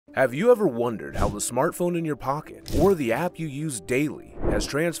Have you ever wondered how the smartphone in your pocket or the app you use daily has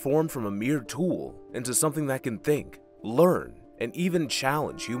transformed from a mere tool into something that can think, learn, and even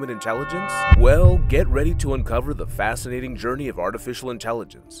challenge human intelligence? Well, get ready to uncover the fascinating journey of artificial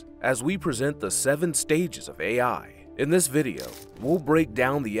intelligence as we present the 7 stages of AI. In this video, we'll break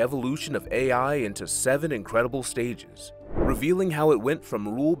down the evolution of AI into 7 incredible stages, revealing how it went from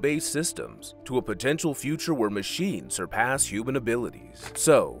rule-based systems to a potential future where machines surpass human abilities.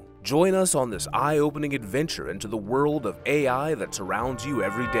 So, join us on this eye-opening adventure into the world of AI that surrounds you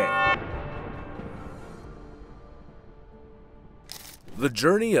every day. The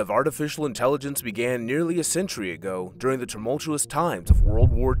journey of artificial intelligence began nearly a century ago during the tumultuous times of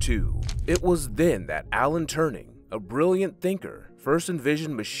World War II. It was then that Alan Turing, a brilliant thinker, first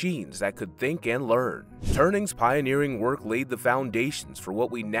envisioned machines that could think and learn. Turing's pioneering work laid the foundations for what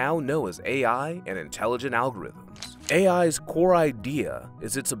we now know as AI and intelligent algorithms. AI's core idea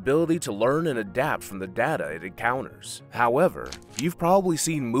is its ability to learn and adapt from the data it encounters. However, you've probably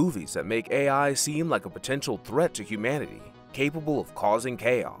seen movies that make AI seem like a potential threat to humanity, capable of causing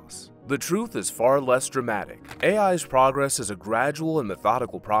chaos. The truth is far less dramatic. AI's progress is a gradual and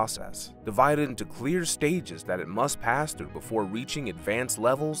methodical process, divided into clear stages that it must pass through before reaching advanced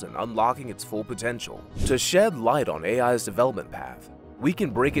levels and unlocking its full potential. To shed light on AI's development path, we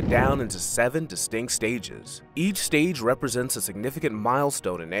can break it down into 7 distinct stages. Each stage represents a significant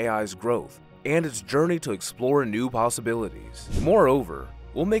milestone in AI's growth and its journey to explore new possibilities. Moreover,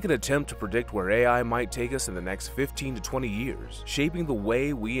 we'll make an attempt to predict where AI might take us in the next 15 to 20 years, shaping the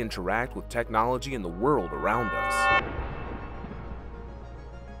way we interact with technology and the world around us.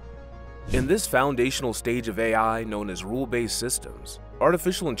 In this foundational stage of AI known as rule-based systems,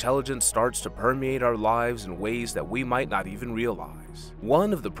 artificial intelligence starts to permeate our lives in ways that we might not even realize.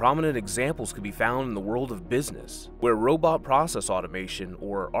 One of the prominent examples can be found in the world of business, where robot process automation,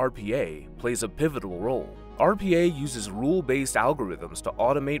 or RPA, plays a pivotal role. RPA uses rule-based algorithms to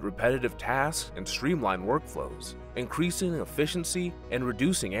automate repetitive tasks and streamline workflows, increasing efficiency and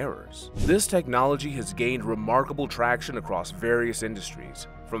reducing errors. This technology has gained remarkable traction across various industries,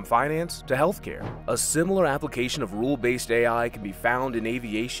 from finance to healthcare. A similar application of rule-based AI can be found in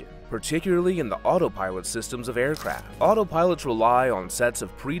aviation, particularly in the autopilot systems of aircraft. Autopilots rely on sets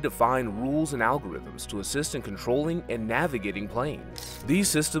of predefined rules and algorithms to assist in controlling and navigating planes. These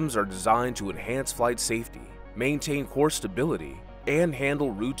systems are designed to enhance flight safety, maintain course stability, and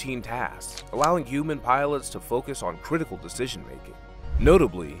handle routine tasks, allowing human pilots to focus on critical decision-making.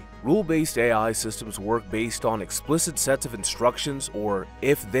 Notably, rule-based AI systems work based on explicit sets of instructions or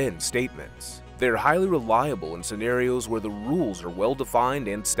if-then statements. They're highly reliable in scenarios where the rules are well-defined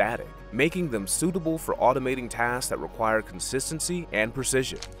and static, making them suitable for automating tasks that require consistency and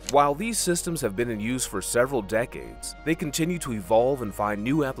precision. While these systems have been in use for several decades, they continue to evolve and find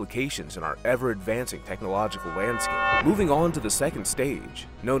new applications in our ever-advancing technological landscape. Moving on to the second stage,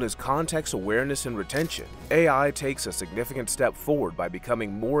 known as context awareness and retention, AI takes a significant step forward by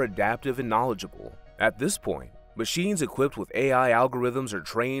becoming more adaptive and knowledgeable. At this point, machines equipped with AI algorithms are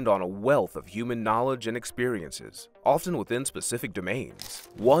trained on a wealth of human knowledge and experiences, often within specific domains.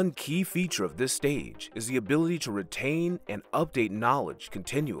 One key feature of this stage is the ability to retain and update knowledge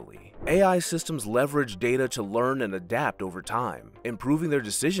continually. AI systems leverage data to learn and adapt over time, improving their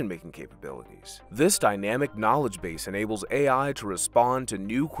decision-making capabilities. This dynamic knowledge base enables AI to respond to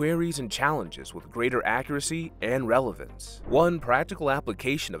new queries and challenges with greater accuracy and relevance. One practical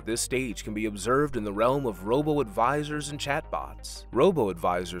application of this stage can be observed in the realm of robo-advisors and chatbots.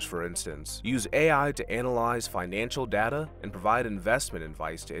 Robo-advisors, for instance, use AI to analyze financial data and provide investment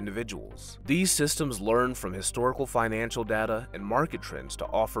advice to individuals. These systems learn from historical financial data and market trends to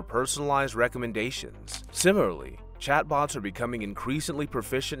offer personalized recommendations. Similarly, chatbots are becoming increasingly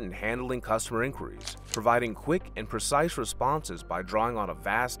proficient in handling customer inquiries, providing quick and precise responses by drawing on a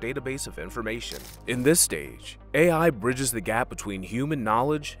vast database of information. In this stage, AI bridges the gap between human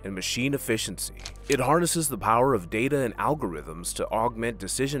knowledge and machine efficiency. It harnesses the power of data and algorithms to augment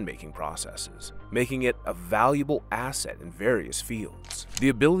decision-making processes, making it a valuable asset in various fields. The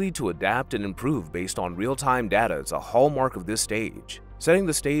ability to adapt and improve based on real-time data is a hallmark of this stage, setting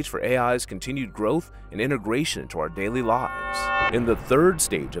the stage for AI's continued growth and integration into our daily lives. In the third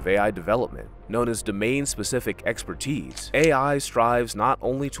stage of AI development, known as domain-specific expertise, AI strives not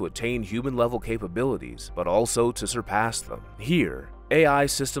only to attain human-level capabilities, but also to surpass them. Here, AI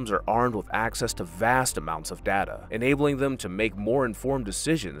systems are armed with access to vast amounts of data, enabling them to make more informed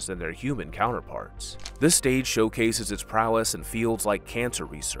decisions than their human counterparts. This stage showcases its prowess in fields like cancer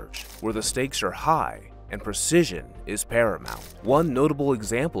research, where the stakes are high and precision is paramount. One notable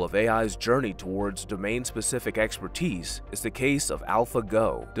example of AI's journey towards domain-specific expertise is the case of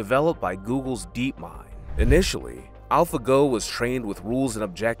AlphaGo, developed by Google's DeepMind. Initially, AlphaGo was trained with rules and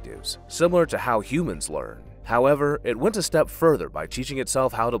objectives, similar to how humans learn. However, it went a step further by teaching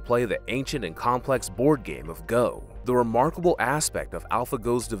itself how to play the ancient and complex board game of Go. The remarkable aspect of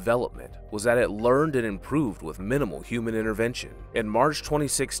AlphaGo's development was that it learned and improved with minimal human intervention. In March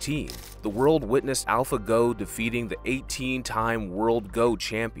 2016, the world witnessed AlphaGo defeating the 18-time World Go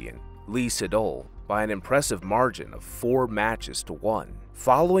champion, Lee Sedol, by an impressive margin of 4 matches to 1.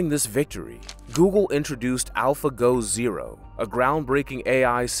 Following this victory, Google introduced AlphaGo Zero, a groundbreaking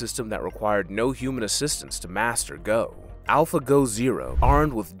AI system that required no human assistance to master Go. AlphaGo Zero,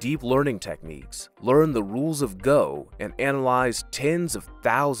 armed with deep learning techniques, learned the rules of Go and analyzed tens of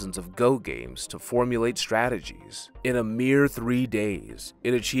thousands of Go games to formulate strategies. In a mere 3 days,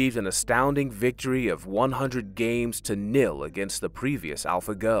 it achieved an astounding victory of 100 games to 0 against the previous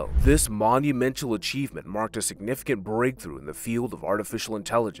AlphaGo. This monumental achievement marked a significant breakthrough in the field of artificial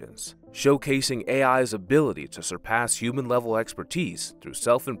intelligence, showcasing AI's ability to surpass human-level expertise through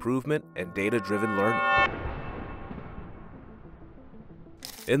self-improvement and data-driven learning.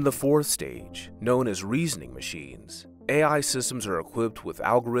 In the fourth stage, known as reasoning machines, AI systems are equipped with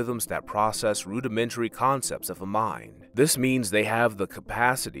algorithms that process rudimentary concepts of a mind. This means they have the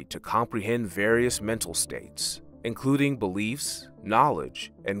capacity to comprehend various mental states, including beliefs,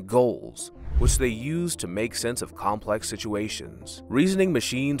 knowledge, and goals, which they use to make sense of complex situations. Reasoning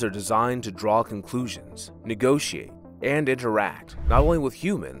machines are designed to draw conclusions, negotiate, and interact, not only with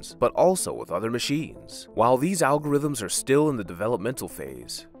humans, but also with other machines. While these algorithms are still in the developmental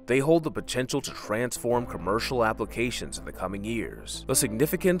phase, they hold the potential to transform commercial applications in the coming years. The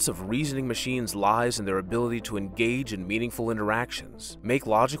significance of reasoning machines lies in their ability to engage in meaningful interactions, make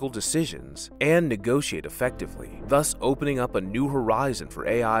logical decisions, and negotiate effectively, thus opening up a new horizon for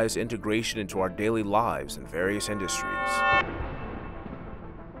AI's integration into our daily lives in various industries.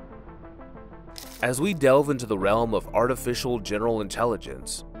 As we delve into the realm of artificial general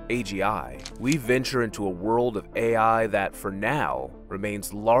intelligence, AGI, we venture into a world of AI that, for now,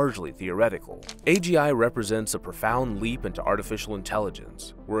 remains largely theoretical. AGI represents a profound leap into artificial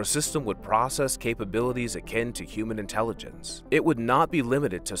intelligence, where a system would process capabilities akin to human intelligence. It would not be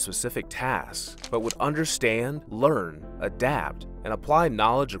limited to specific tasks, but would understand, learn, adapt, and apply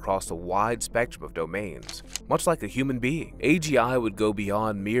knowledge across a wide spectrum of domains, much like a human being. AGI would go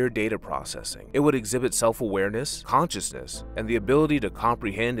beyond mere data processing. It would exhibit self-awareness, consciousness, and the ability to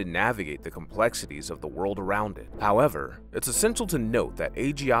comprehend and navigate the complexities of the world around it. However, it's essential to note that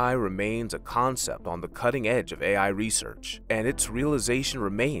AGI remains a concept on the cutting edge of AI research, and its realization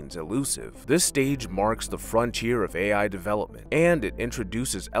remains elusive. This stage marks the frontier of AI development, and it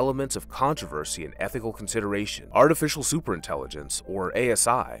introduces elements of controversy and ethical consideration. Artificial superintelligence, or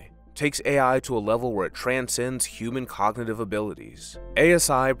ASI, takes AI to a level where it transcends human cognitive abilities.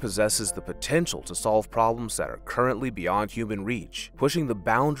 ASI possesses the potential to solve problems that are currently beyond human reach, pushing the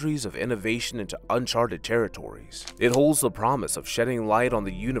boundaries of innovation into uncharted territories. It holds the promise of shedding light on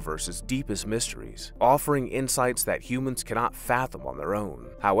the universe's deepest mysteries, offering insights that humans cannot fathom on their own.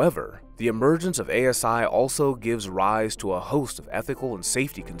 However, the emergence of ASI also gives rise to a host of ethical and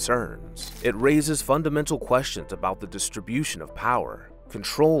safety concerns. It raises fundamental questions about the distribution of power,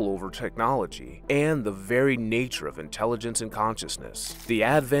 control over technology, and the very nature of intelligence and consciousness. The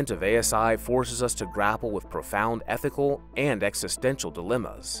advent of ASI forces us to grapple with profound ethical and existential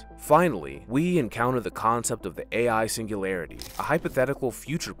dilemmas. Finally, we encounter the concept of the AI singularity, a hypothetical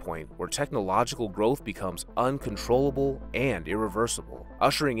future point where technological growth becomes uncontrollable and irreversible,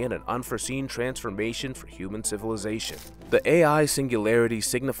 ushering in an unforeseen transformation for human civilization. The AI singularity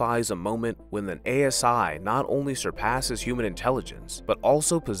signifies a moment when an ASI not only surpasses human intelligence, but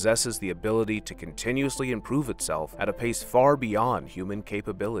also possesses the ability to continuously improve itself at a pace far beyond human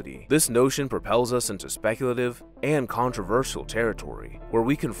capability. This notion propels us into speculative and controversial territory, where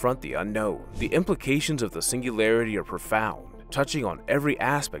we confront the unknown. The implications of the singularity are profound, touching on every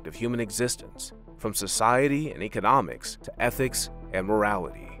aspect of human existence, from society and economics to ethics and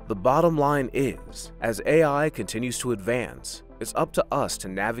morality. The bottom line is, as AI continues to advance, it's up to us to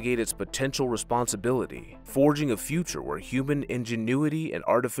navigate its potential responsibility, forging a future where human ingenuity and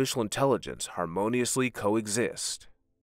artificial intelligence harmoniously coexist.